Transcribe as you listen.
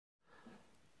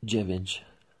9.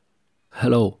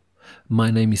 Hello,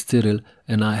 my name is Cyril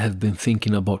and I have been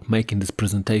thinking about making this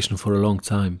presentation for a long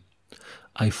time.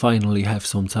 I finally have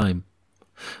some time.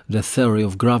 The theory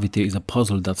of gravity is a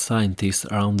puzzle that scientists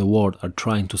around the world are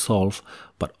trying to solve,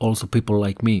 but also people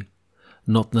like me,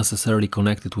 not necessarily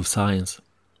connected with science.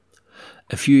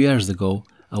 A few years ago,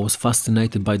 I was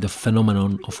fascinated by the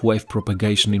phenomenon of wave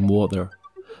propagation in water,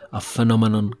 a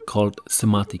phenomenon called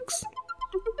cymatics.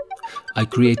 I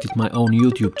created my own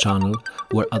YouTube channel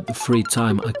where at the free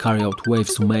time I carry out wave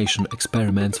summation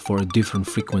experiments for different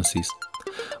frequencies.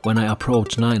 When I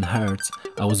approached 9 Hz,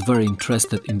 I was very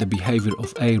interested in the behavior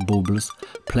of air bubbles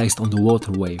placed on the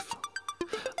water wave.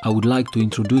 I would like to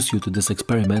introduce you to this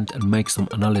experiment and make some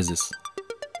analysis.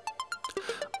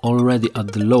 Already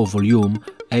at the low volume,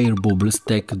 air bubbles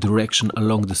take a direction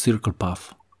along the circle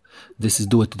path. This is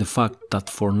due to the fact that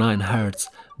for 9 Hz,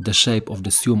 the shape of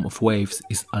the sume of waves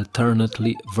is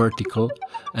alternately vertical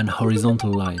and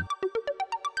horizontal line.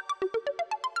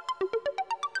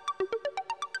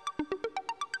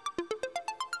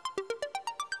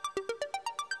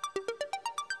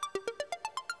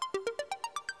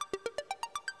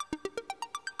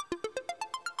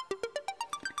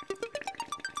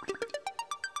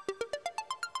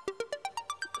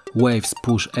 Waves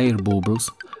push air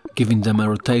bubbles, giving them a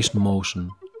rotation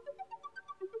motion.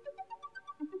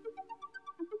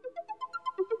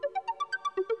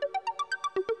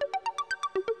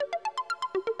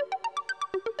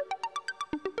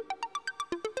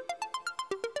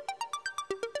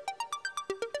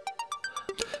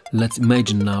 Let's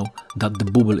imagine now that the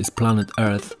bubble is planet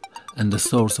Earth and the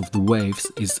source of the waves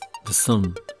is the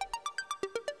Sun.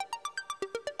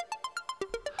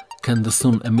 Can the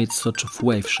Sun emit such a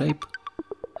wave shape?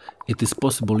 It is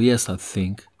possible, yes, I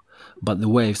think, but the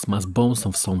waves must bounce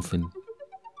off something.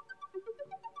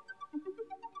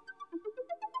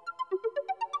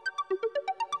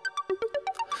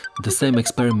 The same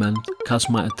experiment catch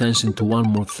my attention to one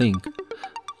more thing.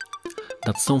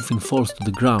 That something falls to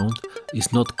the ground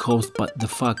is not caused by the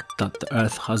fact that the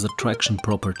Earth has attraction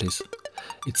properties.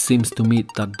 It seems to me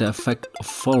that the effect of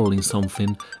falling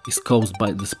something is caused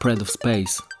by the spread of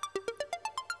space.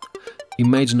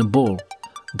 Imagine a ball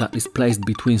that is placed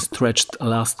between stretched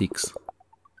elastics.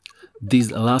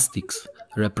 These elastics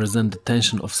represent the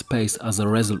tension of space as a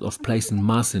result of placing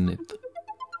mass in it.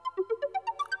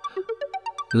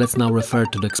 Let's now refer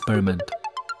to the experiment.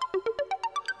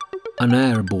 An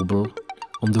air bubble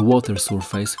on the water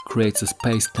surface creates a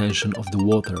space tension of the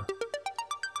water.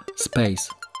 Space,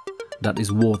 that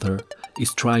is water,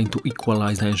 is trying to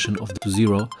equalize tension of to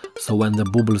zero, so when the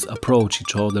bubbles approach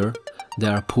each other, they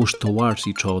are pushed towards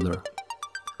each other.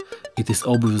 It is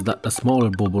obvious that a smaller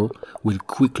bubble will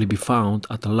quickly be found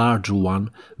at a larger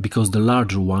one because the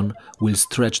larger one will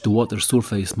stretch the water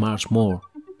surface much more.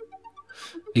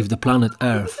 If the planet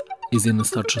Earth is in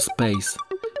such a space,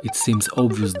 it seems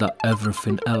obvious that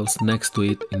everything else next to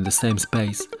it in the same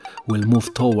space will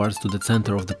move towards to the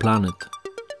center of the planet.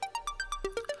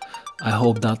 I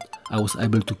hope that I was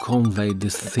able to convey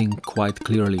this thing quite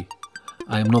clearly.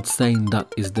 I am not saying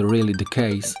that is really the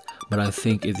case, but I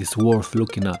think it is worth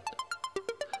looking at.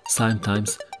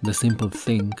 Sometimes the simple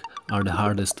things are the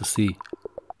hardest to see.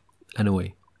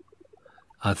 Anyway,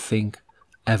 I think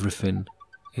everything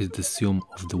is the sum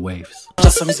of the waves.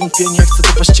 Czasami zwątpienia, chcę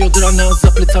dopaść ci od rana,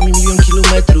 za plecami 1 000 000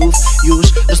 kilometrów. Już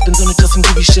rozpędzony czasem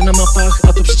gubisz się na mapach,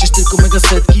 a to przecież tylko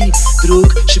megasetki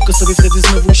dróg. Szybko sobie wtedy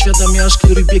znowu uświadamiasz,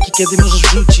 który bieg i kiedy możesz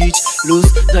wrzucić luz.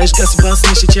 Dajesz gaz i bas,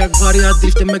 niesie cię jak wariat,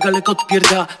 driftem mega lekko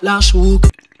odpierdalasz łuk.